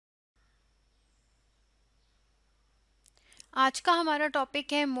आज का हमारा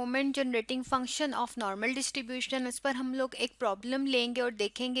टॉपिक है moment generating function of normal distribution. इस पर हम लोग एक प्रॉब्लम लेंगे और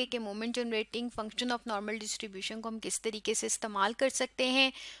देखेंगे कि moment generating function of normal distribution को हम किस तरीके से इस्तेमाल कर सकते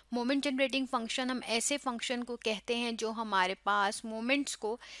हैं। मोमेंट जनरेटिंग फंक्शन हम ऐसे फंक्शन को कहते हैं जो हमारे पास मोमेंट्स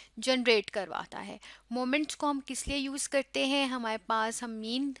को जनरेट करवाता है। मोमेंट्स को हम किस लिए यूज़ करते हैं, हमारे पास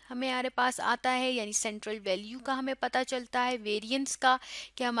हमारे पास आता है, यानी सेंट्रल वैल्यू का हमें पता चलता है, वेरिएंस का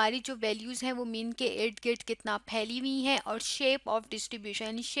कि हमारी जो वैल्यूज़ हैं वो मीन के इर्द गिर्द कितना फैली हुई हैं, और शेप ऑफ डिस्ट्रीब्यूशन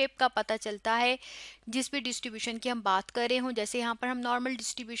यानी शेप का पता चलता है जिस भी डिस्ट्रीब्यूशन की हम बात कर रहे हों। जैसे यहाँ पर हम नॉर्मल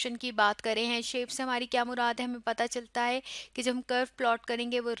डिस्ट्रीब्यूशन की बात कर रहे हैं, शेप से हमारी क्या मुराद है, हमें पता चलता है कि जब हम कर्व प्लॉट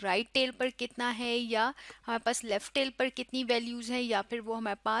करेंगे वो राइट टेल पर कितना है, या हमारे पास लेफ्ट टेल पर कितनी वैल्यूज़ हैं, या फिर वो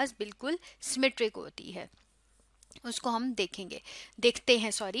हमारे पास बिल्कुल सिमेट्रिक होती है, उसको हम देखते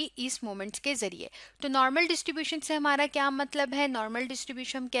हैं इस मोमेंट्स के जरिए। तो नॉर्मल डिस्ट्रीब्यूशन से हमारा क्या मतलब है? नॉर्मल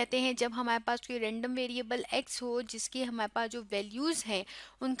डिस्ट्रीब्यूशन हम कहते हैं जब हमारे पास कोई रैंडम वेरिएबल x हो जिसकी हमारे पास जो वैल्यूज़ हैं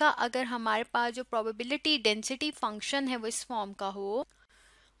उनका अगर हमारे पास जो प्रोबेबिलिटी डेंसिटी फंक्शन है वो इस फॉर्म का हो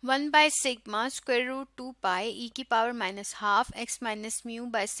 1/σ√2π e⁻½ x - μ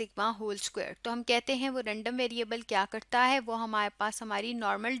by sigma whole square. तो हम कहते हैं वो रैंडम वेरिएबल क्या करता है, वो हमारे पास हमारी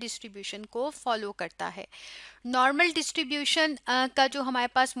नॉर्मल डिस्ट्रीब्यूशन को फॉलो करता है। नॉर्मल डिस्ट्रीब्यूशन का जो हमारे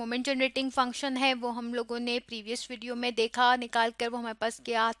पास मोमेंट जनरेटिंग फंक्शन है वो हम लोगों ने प्रीवियस वीडियो में देखा निकाल कर। वो हमारे पास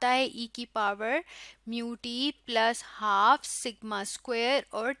क्या आता है, e⁻μt + ½ सिग्मा स्क्वायर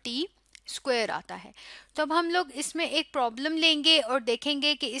और t स्क्वायर आता है। तो अब हम लोग इसमें एक प्रॉब्लम लेंगे और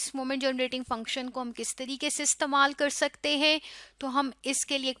देखेंगे कि इस मोमेंट जनरेटिंग फंक्शन को हम किस तरीके से इस्तेमाल कर सकते हैं। तो हम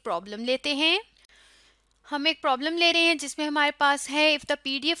इसके लिए एक प्रॉब्लम लेते हैं। हम एक प्रॉब्लम ले रहे हैं जिसमें हमारे पास है if the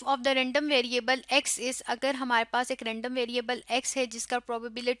PDF of the random variable x is, अगर हमारे पास एक रैंडम वेरिएबल x है जिसका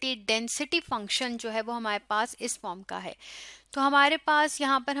प्रोबेबिलिटी डेंसिटी फंक्शन जो है वो हमारे पास इस फॉर्म का है। तो हमारे पास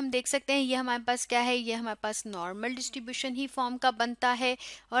यहाँ पर हम देख सकते हैं ये हमारे पास क्या है, ये हमारे पास नॉर्मल डिस्ट्रीब्यूशन ही फॉर्म का बनता है,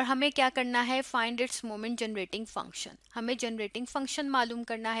 और हमें क्या करना है, find its moment generating function. हमें जनरेटिंग फंक्शन मालूम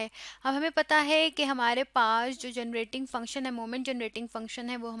करना है। अब हमें पता है कि हमारे पास जो जनरेटिंग फंक्शन है, मोमेंट जनरेटिंग फंक्शन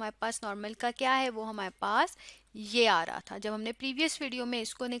है, वो हमारे पास नॉर्मल का क्या है, वो हमारे पास ये आ रहा था जब हमने प्रीवियस वीडियो में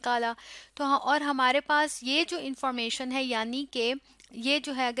इसको निकाला। तो और हमारे पास ये जो इंफॉर्मेशन है, यानी कि ये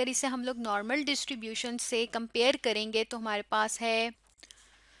जो है अगर इसे हम लोग नॉर्मल डिस्ट्रीब्यूशन से कंपेयर करेंगे तो हमारे पास है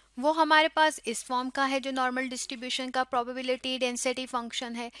वो हमारे पास इस फॉर्म का है जो नॉर्मल डिस्ट्रीब्यूशन का प्रोबेबिलिटी डेंसिटी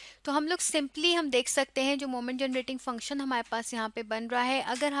फंक्शन है। तो हम लोग सिंपली हम देख सकते हैं जो मोमेंट जनरेटिंग फंक्शन हमारे पास यहाँ पे बन रहा है,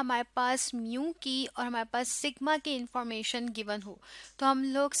 अगर हमारे पास म्यू की और हमारे पास सिग्मा की इंफॉर्मेशन गिवन हो तो हम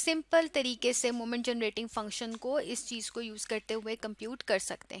लोग सिंपल तरीके से मोमेंट जनरेटिंग फंक्शन को इस चीज़ को यूज़ करते हुए कंप्यूट कर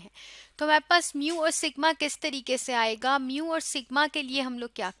सकते हैं। तो हमारे पास म्यू और सिग्मा किस तरीके से आएगा, म्यू और सिग्मा के लिए हम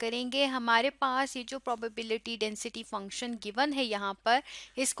लोग क्या करेंगे, हमारे पास ये जो प्रोबेबिलिटी डेंसिटी फंक्शन गिवन है यहाँ पर,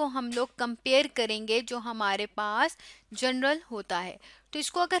 इसको हम लोग कंपेयर करेंगे जो हमारे पास जनरल होता है। तो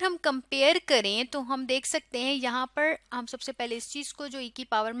इसको अगर हम कंपेयर करें तो हम देख सकते हैं यहाँ पर हम सबसे पहले इस चीज़ को जो e की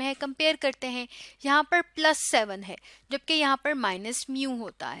पावर में है कंपेयर करते हैं। यहाँ पर +7 है जबकि यहाँ पर -μ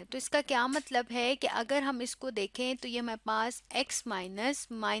होता है। तो इसका क्या मतलब है कि अगर हम इसको देखें तो ये हमारे पास x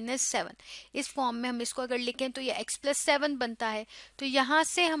 -7 इस फॉर्म में हम इसको अगर लिखें तो ये x + 7 बनता है। तो यहाँ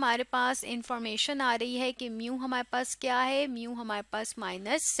से हमारे पास इंफॉर्मेशन आ रही है कि म्यू हमारे पास क्या है, म्यू हमारे पास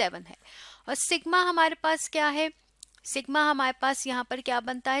 -7 है। और सिग्मा हमारे पास क्या है, सिग्मा हमारे पास यहाँ पर क्या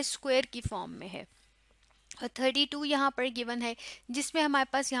बनता है, स्क्वायर की फॉर्म में है। और 32 यहाँ पर गिवन है जिसमें हमारे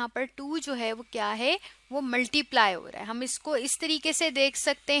पास यहाँ पर 2 जो है वो क्या है, वो मल्टीप्लाई हो रहा है। हम इसको इस तरीके से देख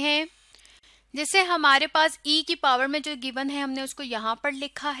सकते हैं जैसे हमारे पास e की पावर में जो गिवन है हमने उसको यहाँ पर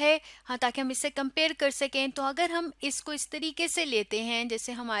लिखा है, हाँ, ताकि हम इससे कंपेयर कर सकें। तो अगर हम इसको इस तरीके से लेते हैं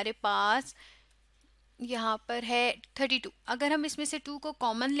जैसे हमारे पास यहाँ पर है 32, अगर हम इसमें से 2 को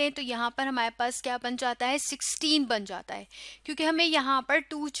कॉमन लें तो यहाँ पर हमारे पास क्या बन जाता है, 16 बन जाता है, क्योंकि हमें यहाँ पर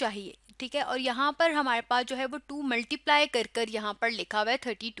 2 चाहिए, ठीक है। और यहाँ पर हमारे पास जो है वो 2 मल्टीप्लाई कर कर यहाँ पर लिखा हुआ है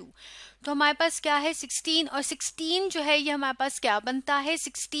 32। तो हमारे पास क्या है 16, और 16 जो है ये हमारे पास क्या बनता है,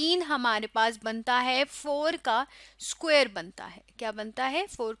 16 हमारे पास बनता है 4 का स्क्वायर बनता है। क्या बनता है,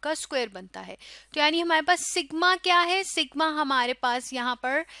 4 का स्क्वायर बनता है। तो यानी हमारे पास सिग्मा क्या है, सिग्मा हमारे पास यहाँ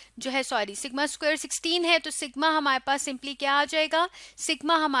पर जो है सिग्मा स्क्वायर 16 है, तो सिग्मा हमारे पास सिंपली क्या आ जाएगा,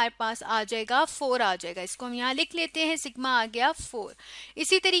 सिग्मा हमारे पास आ जाएगा 4 आ जाएगा। इसको हम यहाँ लिख लेते हैं, सिग्मा आ गया 4।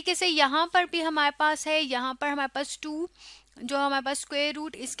 इसी तरीके से यहाँ पर भी हमारे पास है, यहाँ पर हमारे पास 2 जो हमारे पास स्क्वायर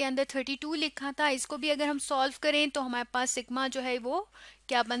रूट इसके अंदर 32 लिखा था, इसको भी अगर हम सॉल्व करें तो हमारे पास सिग्मा जो है वो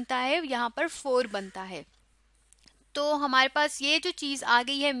क्या बनता है, यहाँ पर 4 बनता है। तो हमारे पास ये जो चीज़ आ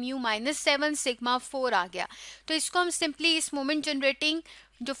गई है म्यू -7 सिग्मा 4 आ गया। तो इसको हम सिंपली इस मोमेंट जनरेटिंग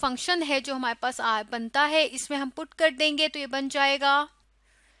जो फंक्शन है जो हमारे पास बनता है इसमें हम पुट कर देंगे तो ये बन जाएगा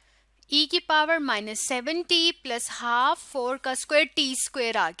e की पावर -7t प्लस हाफ 4 का स्क्वायर t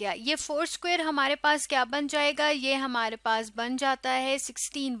स्क्वायर आ गया। ये 4 स्क्वायर हमारे पास क्या बन जाएगा, ये हमारे पास बन जाता है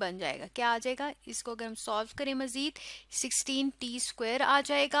 16 बन जाएगा। क्या आ जाएगा, इसको अगर हम सॉल्व करें मजीद 16t स्क्वायर आ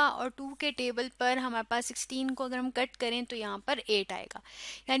जाएगा, और 2 के टेबल पर हमारे पास 16 को अगर हम कट करें तो यहाँ पर 8 आएगा।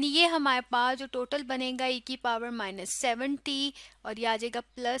 यानी ये हमारे पास जो टोटल बनेगा e की पावर -7t और ये आ जाएगा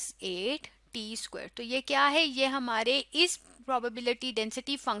प्लस 8t स्क्वायर। तो ये क्या है, ये हमारे इस प्रोबेबिलिटी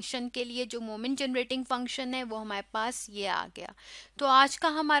डेंसिटी फंक्शन के लिए जो मोमेंट जनरेटिंग फंक्शन है वो हमारे पास ये आ गया। तो आज का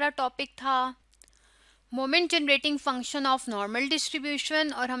हमारा टॉपिक था moment generating function of normal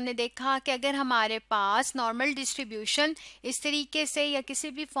distribution, और हमने देखा कि अगर हमारे पास नॉर्मल डिस्ट्रीब्यूशन इस तरीके से या किसी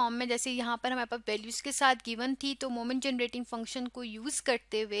भी फॉर्म में, जैसे यहाँ पर हमारे पास वैल्यूज के साथ गिवन थी, तो मोमेंट जनरेटिंग फंक्शन को यूज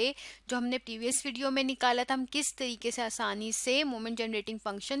करते हुए जो हमने प्रीवियस वीडियो में निकाला था, हम किस तरीके से आसानी से मोमेंट जनरेटिंग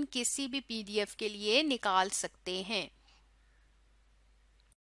फंक्शन किसी भी PDF के लिए निकाल सकते हैं।